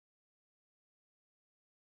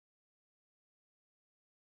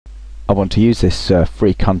I want to use this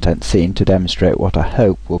free content scene to demonstrate what I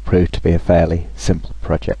hope will prove to be a fairly simple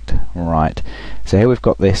project. Right, so here we've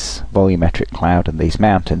got this volumetric cloud and these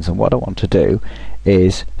mountains, and what I want to do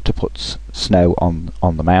is to put snow on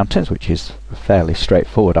the mountains, which is a fairly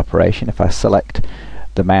straightforward operation. If I select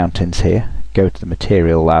the mountains here, go to the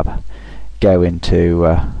material lab, go into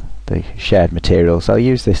the shared materials. I'll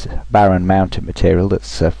use this barren mountain material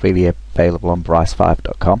that's freely available on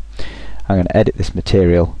Bryce5.com. I'm going to edit this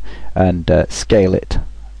material and scale it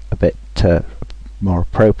a bit more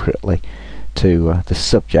appropriately to the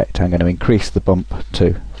subject. I'm going to increase the bump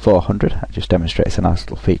to 400. That just demonstrates a nice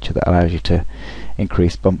little feature that allows you to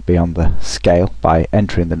increase bump beyond the scale by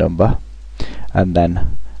entering the number, and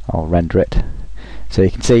then I'll render it. So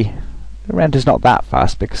you can see the render's not that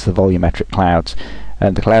fast because the volumetric clouds,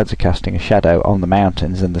 and the clouds are casting a shadow on the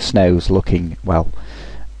mountains and the snow's looking, well,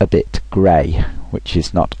 a bit grey, which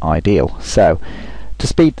is not ideal. So to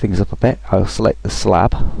speed things up a bit, I'll select the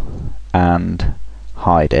slab and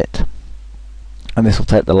hide it, and this will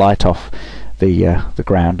take the light off the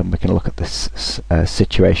ground, and we can look at this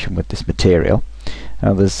situation with this material.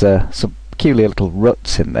 Now there's some peculiar little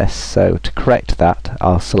ruts in this, so to correct that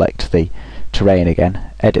I'll select the terrain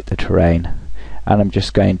again, edit the terrain, and I'm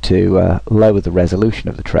just going to lower the resolution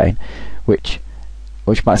of the terrain, which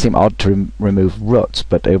might seem odd to remove ruts,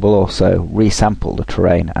 but it will also resample the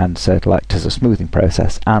terrain, and so it'll act as a smoothing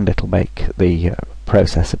process, and it'll make the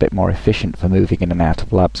process a bit more efficient for moving in and out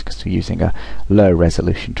of labs because we're using a low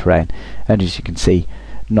resolution terrain. And as you can see,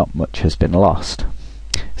 not much has been lost.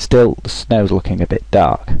 Still, the snow's looking a bit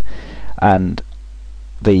dark, and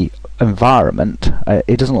the environment,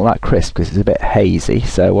 it doesn't look that crisp because it's a bit hazy.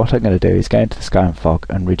 So what I'm going to do is go into the sky and fog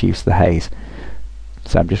and reduce the haze.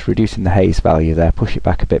 So I'm just reducing the haze value there, push it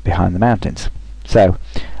back a bit behind the mountains. So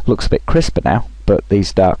it looks a bit crisper now, but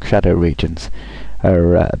these dark shadow regions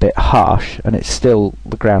are a bit harsh, and it's still,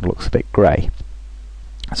 the ground looks a bit grey.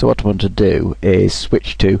 So what I want to do is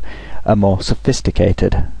switch to a more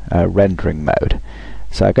sophisticated rendering mode.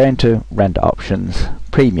 So I go into render options,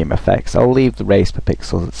 premium effects. I'll leave the raise per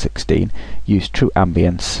pixels at 16, use true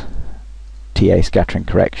ambience, TA scattering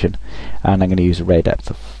correction, and I'm going to use a ray depth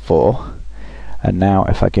of 4. And now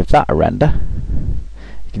if I give that a render,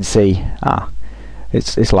 you can see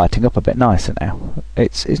it's lighting up a bit nicer now.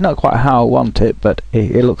 It's not quite how I want it, but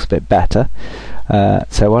it looks a bit better.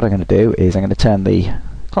 So what I'm going to do is I'm going to turn the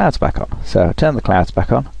clouds back on. So turn the clouds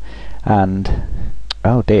back on, and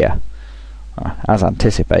oh dear, as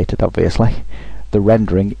anticipated obviously, the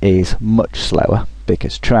rendering is much slower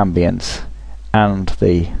because true ambience and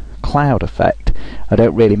the cloud effect I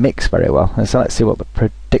don't really mix very well. And so let's see what the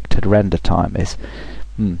predicted render time is.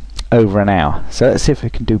 Over an hour. So let's see if we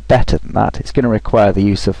can do better than that. It's going to require the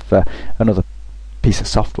use of another piece of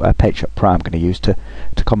software, PageShop Pro, I'm going to use to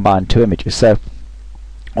combine two images. So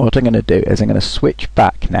what I'm going to do is I'm going to switch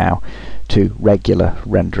back now to regular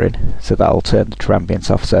rendering, so that'll turn the true ambience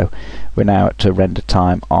off. So we're now at a render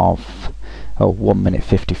time of 1 minute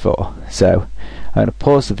 54. So I'm going to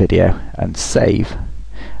pause the video and save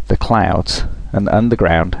the clouds and the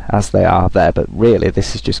ground as they are there, but really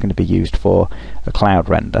this is just going to be used for a cloud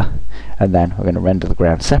render, and then we're going to render the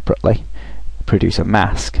ground separately, produce a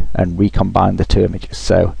mask, and recombine the two images.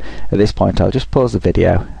 So at this point I'll just pause the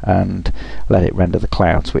video and let it render the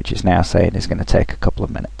clouds, which is now saying is going to take a couple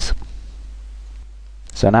of minutes.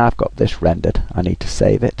 So now I've got this rendered, I need to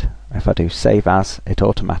save it. If I do save as, it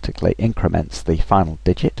automatically increments the final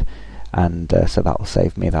digit, and so that will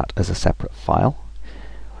save me that as a separate file.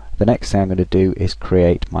 The next thing I'm going to do is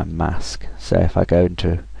create my mask. So if I go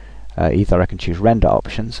into either I can choose render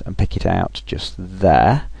options and pick it out just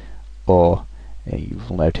there, or you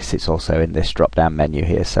will notice it's also in this drop down menu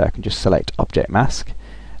here, so I can just select object mask,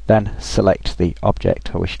 then select the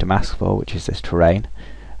object I wish to mask for, which is this terrain,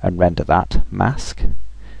 and render that mask,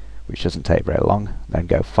 which doesn't take very long. Then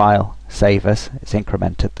go file, save as. It's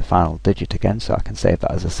incremented the final digit again, so I can save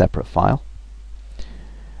that as a separate file.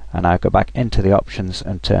 And I'll go back into the options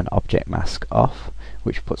and turn object mask off,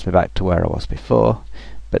 which puts me back to where I was before.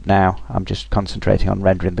 But now I'm just concentrating on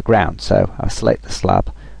rendering the ground, so I select the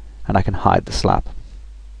slab and I can hide the slab,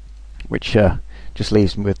 which just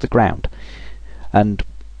leaves me with the ground. And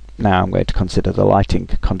now I'm going to consider the lighting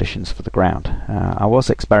conditions for the ground. I was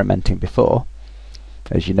experimenting before,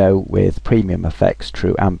 as you know, with premium effects,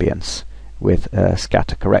 true ambience, with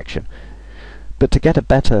scatter correction. But to get a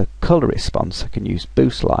better colour response I can use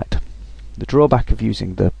boost light. The drawback of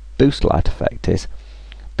using the boost light effect is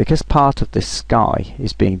because part of this sky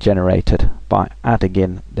is being generated by adding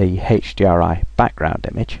in the HDRI background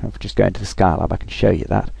image. If I just go into the Skylab I can show you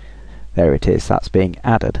that. There it is, that's being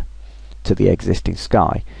added to the existing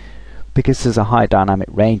sky. Because there's a high dynamic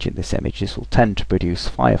range in this image, this will tend to produce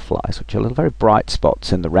fireflies, which are little very bright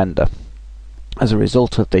spots in the render as a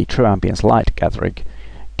result of the true ambient light gathering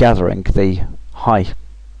the high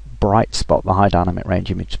bright spot, the high dynamic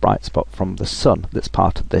range image bright spot from the sun that's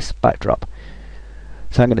part of this backdrop.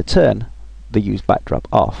 So I'm going to turn the use backdrop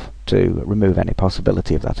off to remove any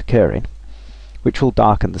possibility of that occurring, which will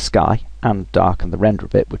darken the sky and darken the render a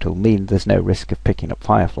bit, which will mean there's no risk of picking up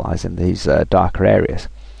fireflies in these darker areas.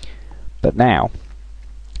 But now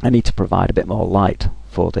I need to provide a bit more light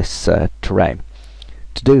for this terrain.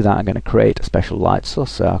 To do that, I'm going to create a special light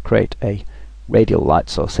source. So I'll create a radial light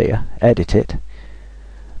source here, edit it,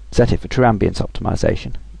 set it for true ambience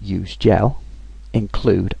optimization, use gel,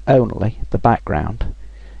 include only the background,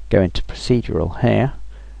 go into procedural here,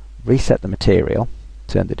 reset the material,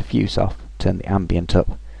 turn the diffuse off, turn the ambient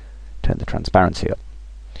up, turn the transparency up.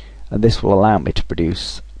 And this will allow me to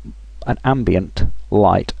produce an ambient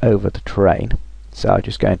light over the terrain. So I'm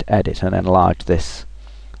just going to edit and enlarge this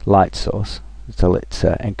light source until it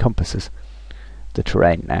encompasses the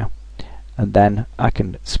terrain now, and then I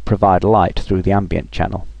can provide light through the ambient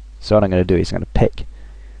channel. So what I'm going to do is I'm going to pick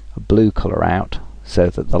a blue colour out so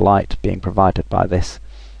that the light being provided by this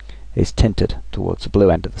is tinted towards the blue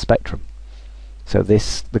end of the spectrum. So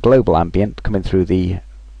the global ambient coming through the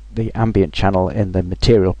ambient channel in the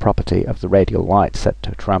material property of the radial light set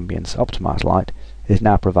to true ambience optimized light is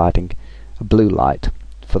now providing a blue light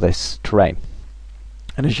for this terrain.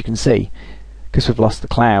 And as you can see, because we've lost the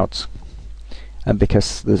clouds and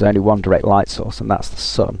because there's only one direct light source and that's the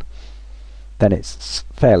sun, then it's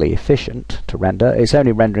fairly efficient to render. It's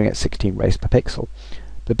only rendering at 16 rays per pixel,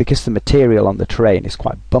 but because the material on the terrain is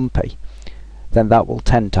quite bumpy, then that will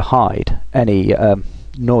tend to hide any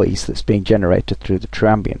noise that's being generated through the true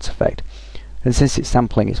ambience effect. And since it's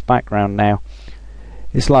sampling its background now,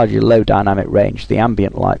 it's largely low dynamic range. The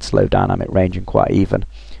ambient light's low dynamic range and quite even.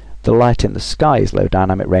 The light in the sky is low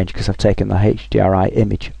dynamic range because I've taken the HDRI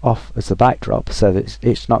image off as the backdrop, so that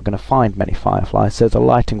it's not going to find many fireflies, so the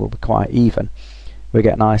lighting will be quite even. We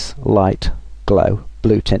get nice light glow,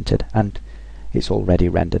 blue tinted, and it's already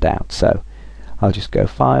rendered out. So I'll just go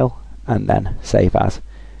File and then Save As,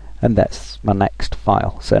 and that's my next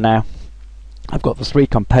file. So now I've got the three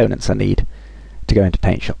components I need to go into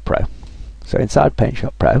PaintShop Pro. So inside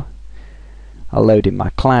PaintShop Pro, I'll load in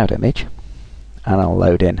my cloud image and I'll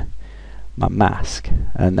load in my mask,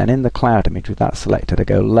 and then in the cloud image with that selected I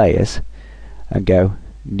go Layers and go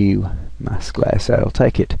New Mask Layer. So I'll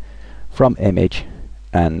take it from Image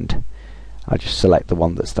and I'll just select the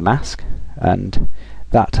one that's the mask, and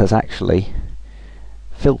that has actually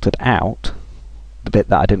filtered out the bit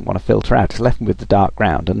that I didn't want to filter out. It's left me with the dark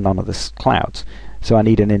ground and none of the clouds, so I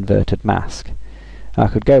need an inverted mask. I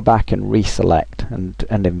could go back and reselect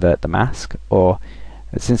and invert the mask, or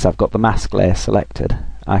since I've got the mask layer selected,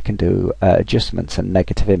 I can do adjustments and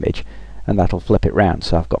negative image, and that'll flip it round,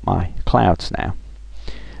 so I've got my clouds now.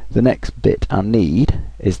 The next bit I need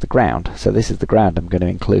is the ground, so this is the ground I'm going to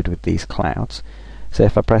include with these clouds. So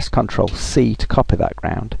if I press Ctrl C to copy that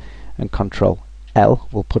ground and Ctrl L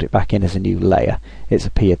will put it back in as a new layer, it's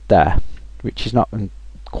appeared there, which is not in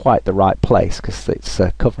quite the right place because it's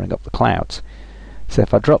covering up the clouds. So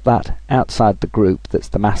if I drop that outside the group that's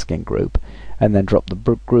the masking group, and then drop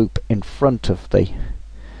the group in front of the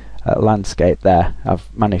landscape there,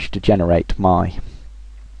 I've managed to generate my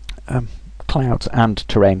clouds and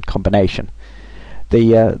terrain combination.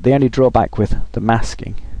 The only drawback with the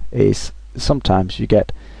masking is sometimes you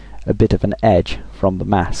get a bit of an edge from the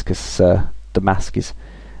mask, because the mask is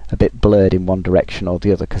a bit blurred in one direction or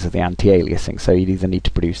the other because of the anti-aliasing, so you'd either need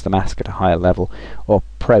to produce the mask at a higher level or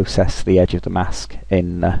process the edge of the mask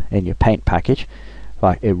in your paint package,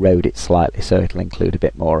 like erode it slightly so it'll include a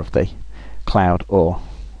bit more of the cloud, or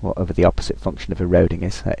whatever the opposite function of eroding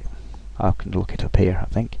is. I can look it up here,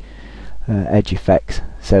 I think. Edge effects,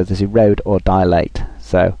 so there's erode or dilate,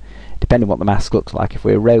 so depending on what the mask looks like, if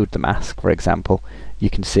we erode the mask for example, you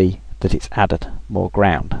can see that it's added more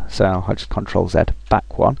ground. So I'll just Ctrl Z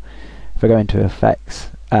back one. If I go into effects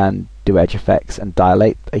and do edge effects and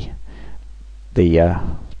dilate the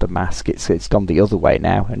mask, it's gone the other way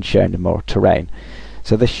now and shown in more terrain.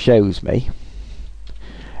 So this shows me,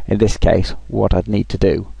 in this case, what I'd need to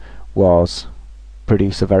do was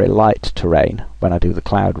produce a very light terrain when I do the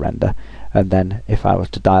cloud render, and then if I was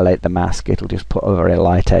to dilate the mask, it'll just put a very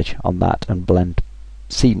light edge on that and blend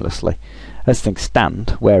seamlessly. As things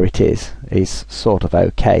stand, where it is sort of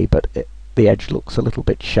okay, but the edge looks a little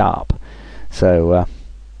bit sharp. So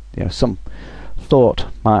some thought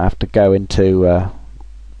might have to go into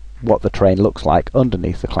what the terrain looks like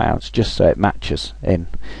underneath the clouds, just so it matches in.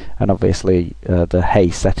 And obviously the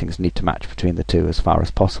haze settings need to match between the two as far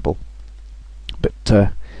as possible.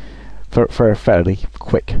 But for a fairly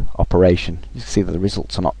quick operation, you can see that the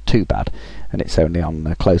results are not too bad, and it's only on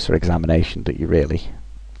a closer examination that you really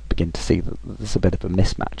begin to see that there's a bit of a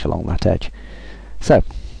mismatch along that edge. So,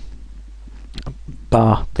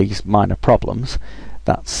 bar these minor problems,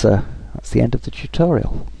 that's the end of the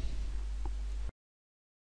tutorial.